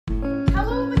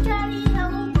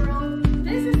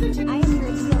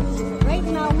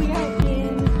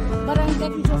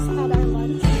already just had our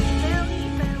lunch.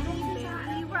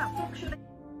 Very rough.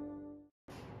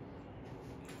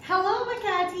 Hello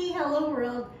Makati, hello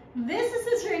world. This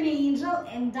is Attorney Angel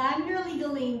and I'm your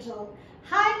legal angel.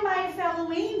 Hi my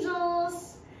fellow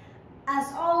angels.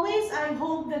 As always, I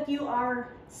hope that you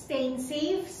are staying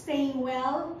safe, staying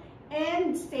well,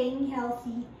 and staying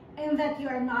healthy, and that you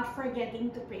are not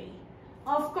forgetting to pray.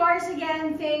 Of course,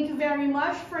 again, thank you very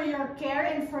much for your care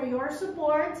and for your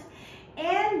support.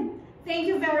 And thank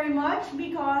you very much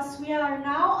because we are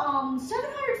now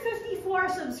 754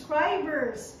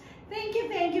 subscribers. Thank you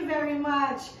very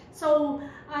much. So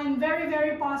I'm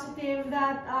very positive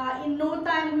that in no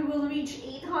time we will reach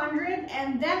 800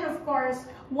 and then of course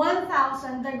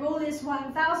 1,000. The goal is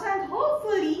 1,000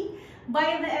 hopefully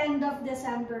by the end of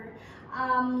December.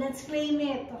 Let's claim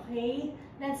it, okay?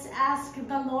 Let's ask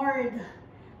the Lord,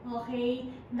 okay,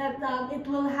 that it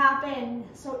will happen.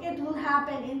 So it will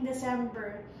happen in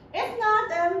December. If not,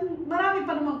 marami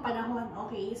pa namang panahon,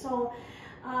 okay? So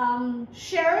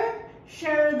share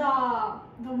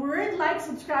the word, like,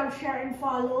 subscribe, share, and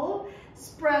follow.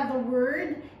 Spread the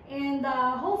word, and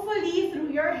hopefully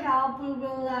through your help we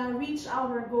will reach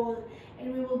our goal,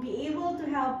 and we will be able to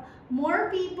help more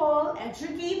people,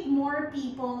 educate more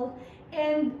people,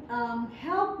 and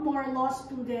help more law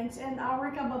students and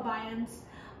our kababayans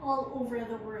all over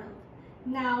the world.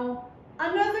 Now,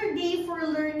 another day for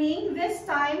learning. This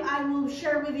time I will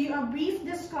share with you a brief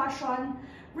discussion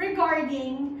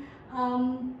regarding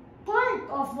part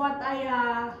of what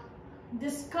I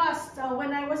discussed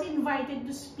when I was invited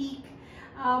to speak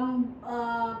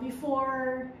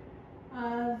before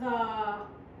the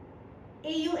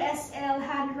AUSL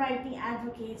Handwriting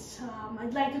Advocates.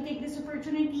 I'd like to take this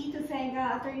opportunity to thank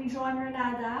Attorney John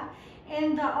Renada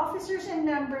and the officers and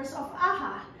members of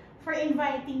AHA for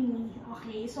inviting me.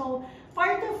 Okay, so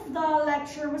part of the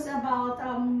lecture was about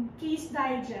case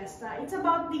digest. It's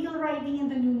about legal writing in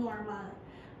the new normal.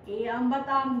 Okay, but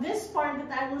this part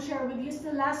that I will share with you is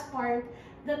the last part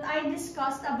that I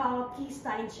discussed about case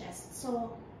digest.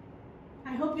 So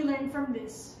I hope you learned from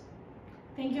this.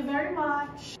 Thank you very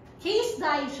much. Case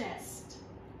digest.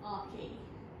 Okay.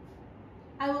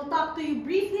 I will talk to you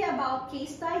briefly about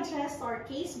case digest or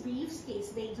case briefs, case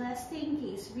digesting,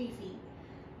 case briefing.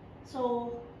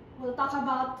 So we'll talk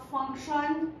about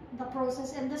function, the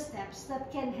process, and the steps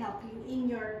that can help you in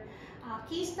your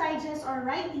case digest or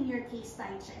writing your case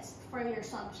digest for your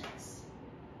subjects.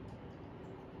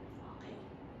 Okay.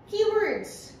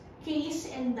 Keywords, case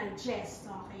and digest.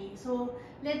 Okay, so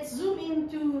let's zoom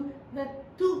into the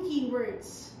two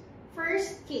keywords.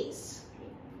 First, case. Okay.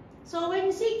 So when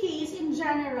you say case in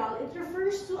general, it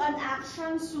refers to an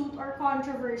action, suit, or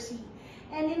controversy.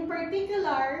 And in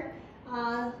particular,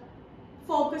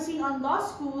 focusing on law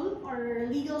school or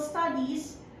legal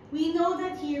studies, we know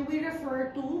that here we refer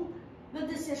to the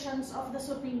decisions of the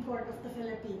Supreme Court of the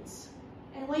Philippines.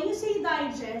 And when you say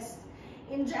digest,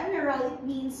 in general, it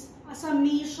means a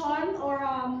summation or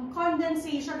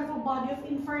condensation of a body of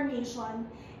information.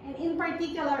 And in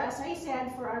particular, as I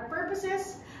said, for our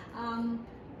purposes,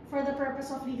 for the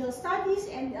purpose of legal studies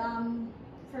and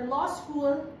for law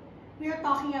school, we are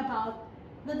talking about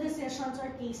the decisions or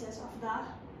cases of the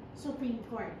Supreme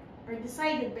Court or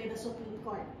decided by the Supreme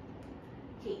Court.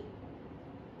 Okay.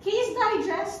 Case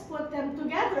digest, put them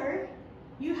together,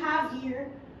 you have here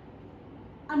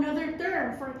another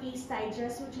term for case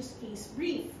digest, which is case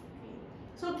brief. Okay.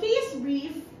 So case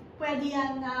brief, pwede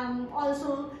yan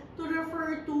also to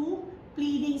refer to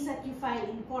pleadings that you file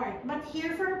in court. But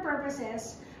here for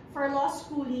purposes, for law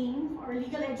schooling or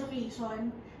legal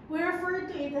education, we refer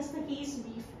to it as the case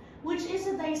brief, which is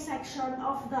a dissection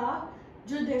of the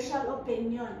judicial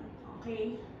opinion.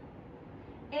 Okay.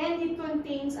 And it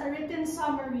contains a written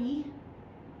summary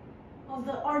of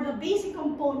the basic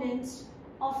components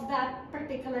of that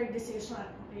particular decision,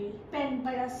 okay, penned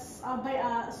by a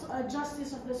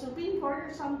justice of the Supreme Court,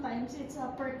 or sometimes it's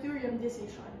a per curiam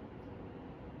decision.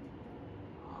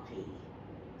 Okay,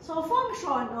 so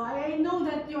function. I know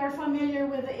that you are familiar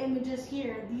with the images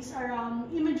here. These are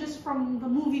images from the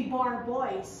movie Bar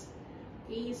Boys.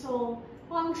 Okay, so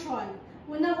function.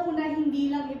 Unang-una,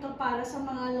 hindi lang ito para sa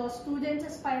mga law students,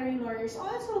 aspiring lawyers,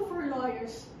 also for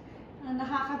lawyers,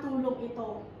 nakakatulong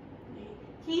ito. Okay.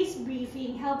 Case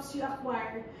briefing helps you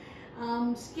acquire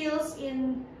skills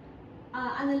in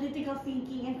analytical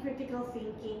thinking and critical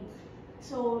thinking.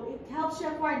 So it helps you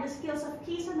acquire the skills of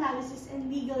case analysis and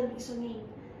legal reasoning,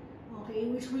 okay,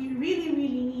 which we really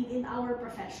need in our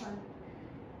profession.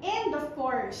 And of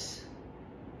course,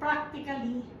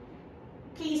 practically,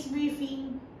 case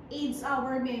briefing aids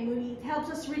our memory. It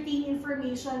helps us retain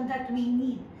information that we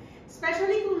need.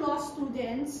 especially kung law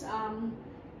students,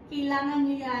 kailangan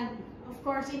nyo yan, of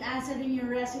course, in answering your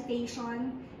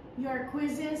recitation, your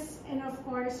quizzes, and of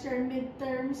course, your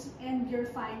midterms and your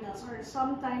finals, or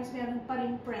sometimes meron pa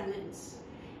rin prelims.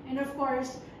 And of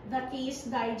course, the case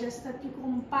digest that you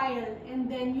compile and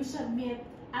then you submit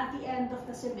at the end of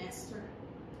the semester.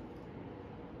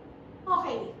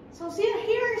 Okay, so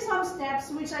here are some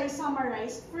steps which I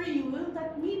summarized for you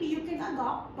that maybe you can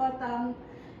adopt, but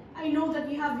I know that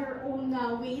you have your own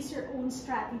ways, your own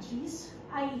strategies.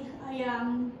 I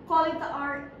call it the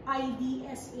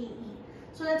RIDSAE.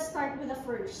 So let's start with the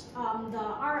first, the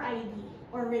RID,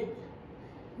 or read.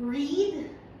 Read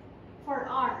for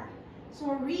R.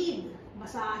 So read,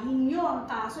 basahin nyo ang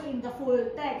kaso in the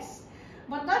full text.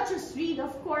 But not just read,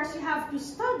 of course, you have to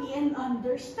study and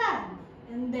understand.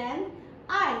 And then,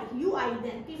 you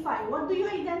identify. What do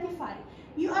you identify?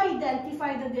 You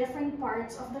identify the different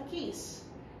parts of the case.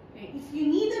 Okay. If you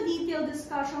need a detailed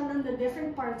discussion on the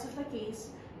different parts of the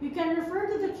case, you can refer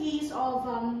to the case of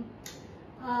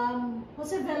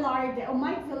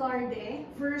Mike Velarde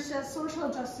versus Social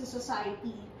Justice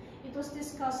Society. It was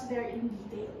discussed there in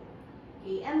detail.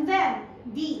 Okay. And then,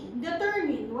 D,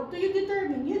 determine. What do you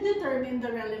determine? You determine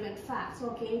the relevant facts.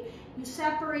 Okay. You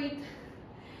separate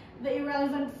the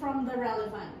irrelevant from the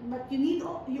relevant, but you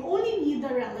only need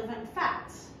the relevant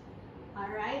facts. All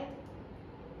right.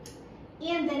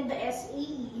 And then the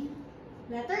SAE,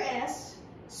 letter S,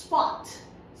 spot.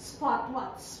 Spot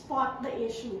what? Spot the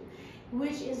issue,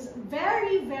 which is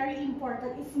very, very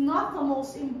important, if not the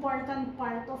most important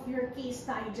part of your case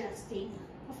digesting,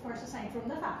 of course, aside from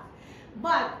the fact.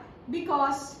 But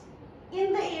because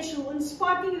in the issue, in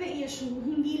spotting the issue,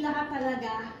 hindi lahat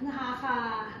talaga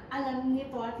nakakaalam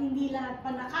nito at hindi lahat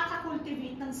pa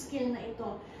nakaka-cultivate ng skill na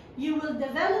ito. You will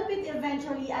develop it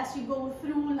eventually as you go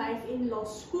through life in law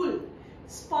school.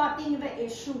 Spotting the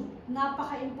issue,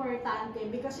 napaka-importante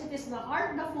because it is the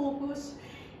heart, the focus,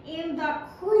 and the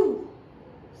CRUX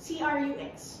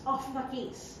of the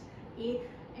case. Okay?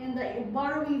 And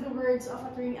borrowing the words of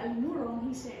Attorney Alnurong,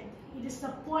 he said, it is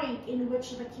the point in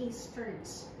which the case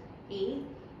turns. Okay?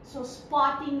 So,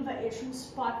 spotting the issue,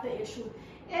 spot the issue.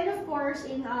 And of course,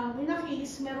 in a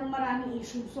case, merong maraming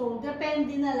issue. So,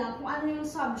 depende na lang kung ano yung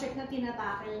subject na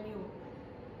tinatakil nyo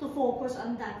to focus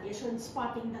on that issue and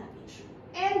spotting that issue.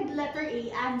 And letter A,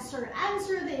 answer.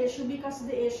 Answer the issue because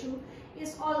the issue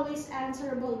is always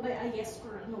answerable by a yes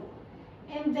or a no.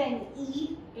 And then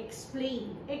E,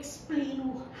 explain.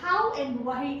 Explain how and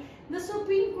why the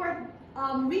Supreme Court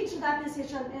reached that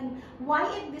decision and why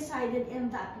it decided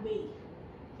in that way.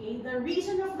 Okay, the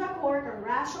reason of the court or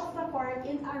rationale of the court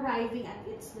in arriving at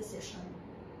its decision.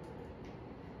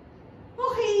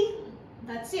 Okay,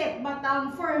 that's it. But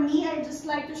for me, I just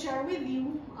like to share with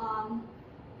you.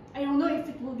 I don't know if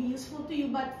it will be useful to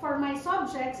you, but for my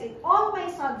subjects, in all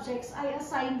my subjects, I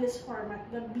assign this format,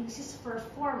 the BCSFIRF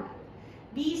format.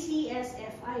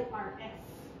 BCSFIRF.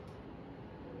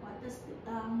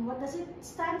 What does it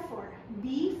stand for?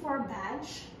 B for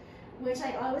badge, which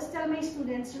I always tell my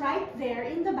students right there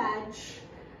in the badge,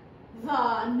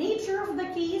 the nature of the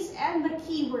case and the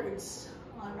keywords.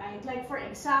 Alright, like for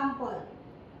example,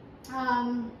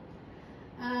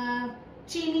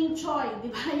 Chining Choi, di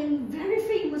ba? Yung very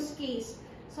famous case.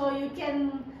 So you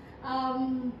can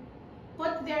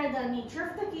put there the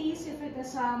nature of the case, if it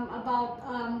is about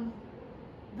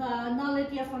the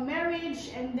nullity of a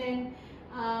marriage, and then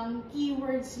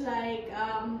keywords like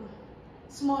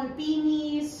small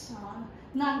penis,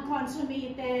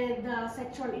 non-consummated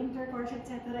sexual intercourse,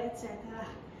 etc., etc.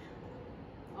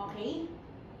 Okay?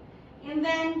 And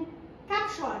then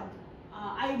caption.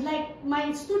 I'd like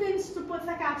my students to put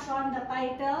the caption, the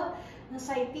title, the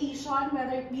citation,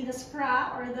 whether it be the SCRA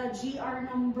or the GR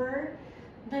number,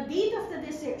 the date of the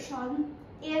decision,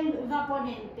 and the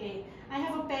ponente. I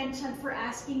have a penchant for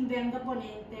asking them the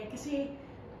ponente kasi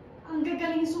ang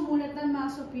gagaling sumulat ng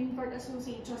mga Supreme Court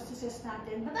Associate Justices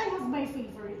natin. But I have my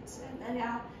favorites. And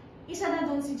isa na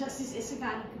doon si Justice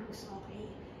Isagani Cruz, okay?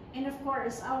 And of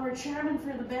course, our chairman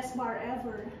for the best bar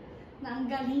ever, na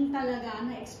ang galing talaga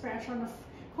na expression of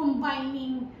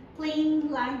combining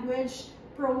plain language,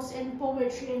 prose, and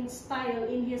poetry and style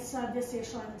in his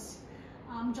decisions,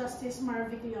 Justice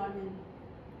Marvic Leonin.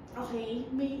 Okay,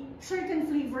 may certain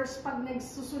flavors pag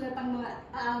nagsusulat ang mga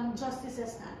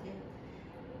justices natin.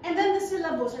 And then the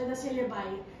syllabus or the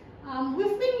syllabi.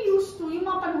 We've been used to, yung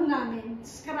mga panahon namin,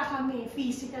 skra kami,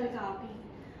 physical copy.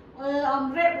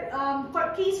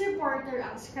 Case reporter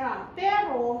ang skra.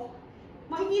 Pero,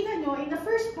 makikita nyo, in the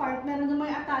first part, meron na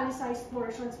may italicized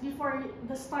portions before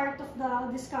the start of the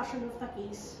discussion of the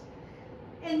case.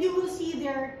 And you will see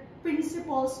there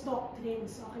principles,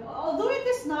 doctrines. Okay, although it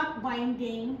is not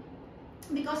binding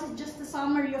because it's just a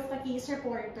summary of the case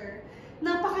reporter,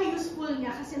 napaka-useful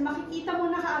niya kasi makikita mo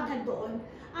na kaagad doon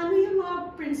ano yung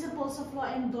mga principles of law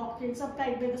and doctrines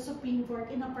applied by the Supreme Court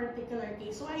in a particular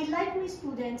case. So I like my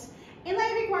students and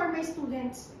I require my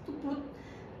students to put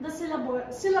the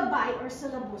syllabi or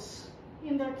syllabus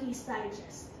in their case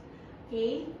digest.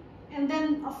 Okay? And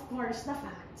then, of course, the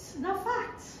facts. The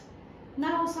facts.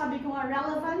 Now, sabi ko nga,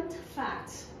 relevant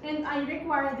facts. And I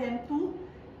require them to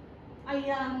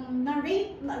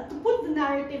put the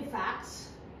narrative facts,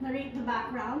 narrate the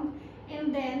background,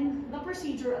 and then the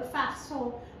procedural facts.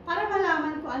 So, para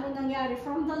malaman ko ano nangyari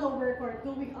from the lower court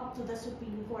going up to the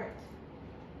Supreme Court.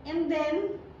 And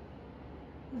then,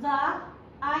 the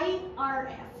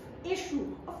IRF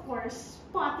issue, of course,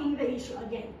 spotting the issue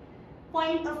again.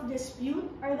 Point of dispute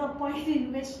or the point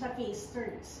in which the case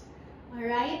turns.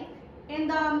 Alright?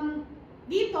 And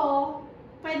dito,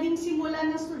 pwedeng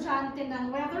simulan ng estudyante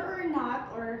ng whether or not,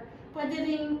 or pwede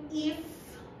ring if,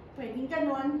 pwedeng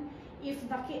ganon, if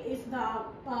the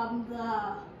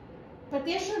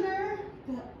petitioner,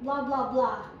 blah blah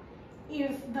blah,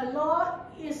 if the law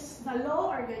is the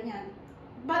law or ganyan.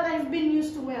 But I've been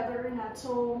used to whether or not,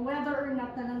 so whether or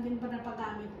not na lang din pa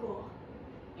napagamit ko.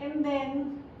 And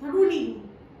then, the ruling.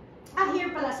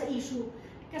 Here pala sa issue.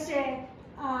 Kasi,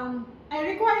 I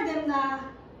require them na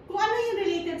kung ano yung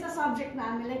related sa subject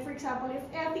namin. Like for example, if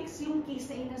ethics yung case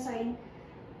na inassign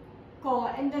ko,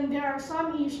 and then there are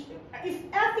some issues, if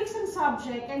ethics ang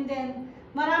subject, and then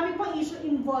marami pang issue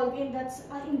involved in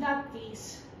that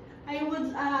case, I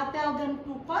would tell them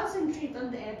to concentrate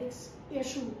on the ethics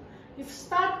issue. If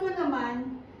stat ko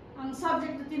naman, ang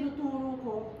subject na tinuturo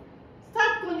ko,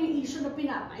 stat ko yung issue na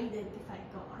pinapa-identify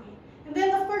ko. Okay? And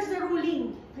then, of course, the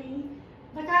ruling. Okay?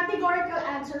 The categorical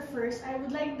answer first, I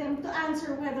would like them to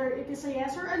answer whether it is a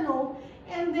yes or a no,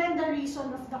 and then the reason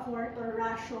of the court or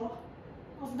ratio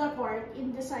of the court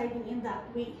in deciding in that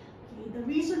way. Okay? The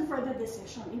reason for the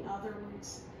decision, in other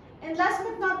words. And last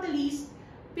but not the least,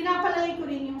 pinapalagay ko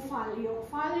rin yung fallo,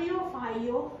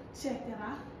 etc.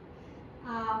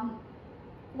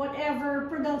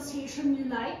 Whatever pronunciation you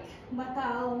like, but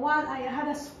I had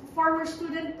a former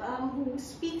student who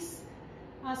speaks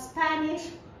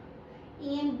Spanish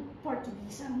and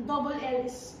Portuguese. Ang double L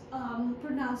is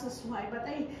pronounced as Y, but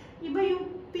iba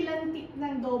yung pilantik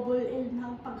ng double L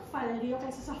ng pag-falyo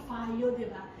kaysa sa fallo, di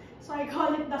ba? So I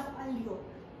call it the fallo.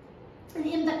 And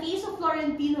in the case of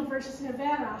Florentino versus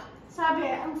Rivera, sabi,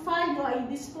 ang fallo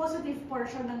ay dispositive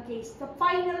portion ng case, the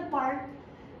final part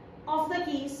of the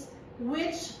case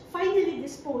which finally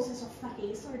disposes of the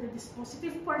case, or the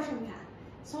dispositive portion nga.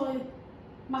 So,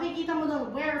 makikita mo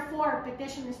doon, wherefore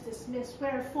petition is dismissed,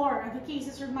 wherefore the case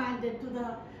is remanded to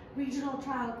the regional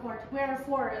trial court,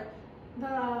 wherefore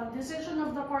the decision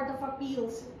of the Court of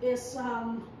Appeals is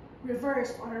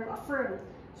reversed or affirmed.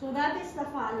 So that is the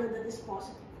fallo, the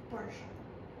dispositive portion.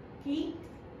 Okay?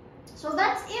 So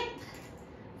that's it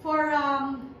for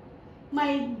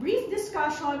my brief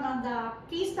discussion on the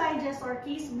case digest or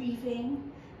case briefing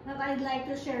that I'd like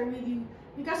to share with you.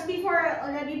 Because before I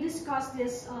already discussed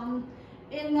this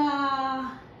in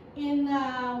one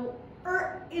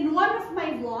of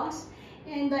my vlogs,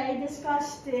 and I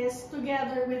discussed this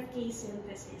together with case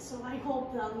synthesis. So I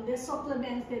hope this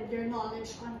supplemented your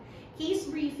knowledge on case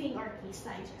briefing or case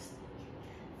digest.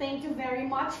 Thank you very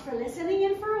much for listening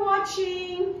and for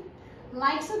watching.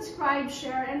 Like, subscribe,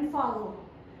 share, and follow.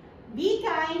 Be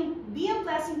kind, be a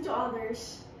blessing to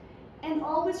others, and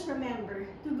always remember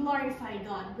to glorify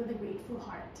God with a grateful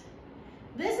heart.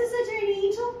 This is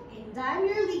Attorney Angel, and I'm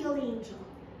your legal angel.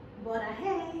 Bora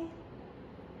hey!